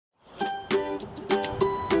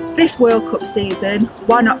This World Cup season,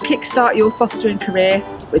 why not kickstart your fostering career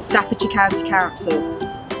with Staffordshire County Council?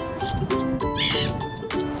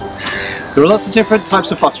 There are lots of different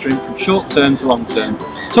types of fostering, from short term to long term.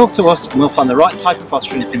 Talk to us and we'll find the right type of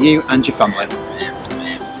fostering for you and your family.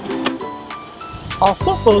 Our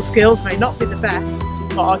football skills may not be the best,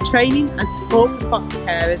 but our training and support for foster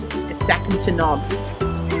carers is second to none.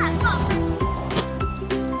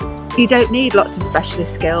 You don't need lots of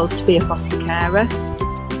specialist skills to be a foster carer.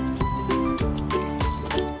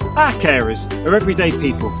 Our carers are everyday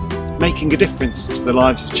people, making a difference to the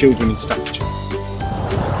lives of children in Staffordshire.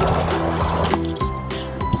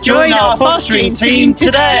 Join our fostering team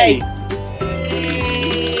today!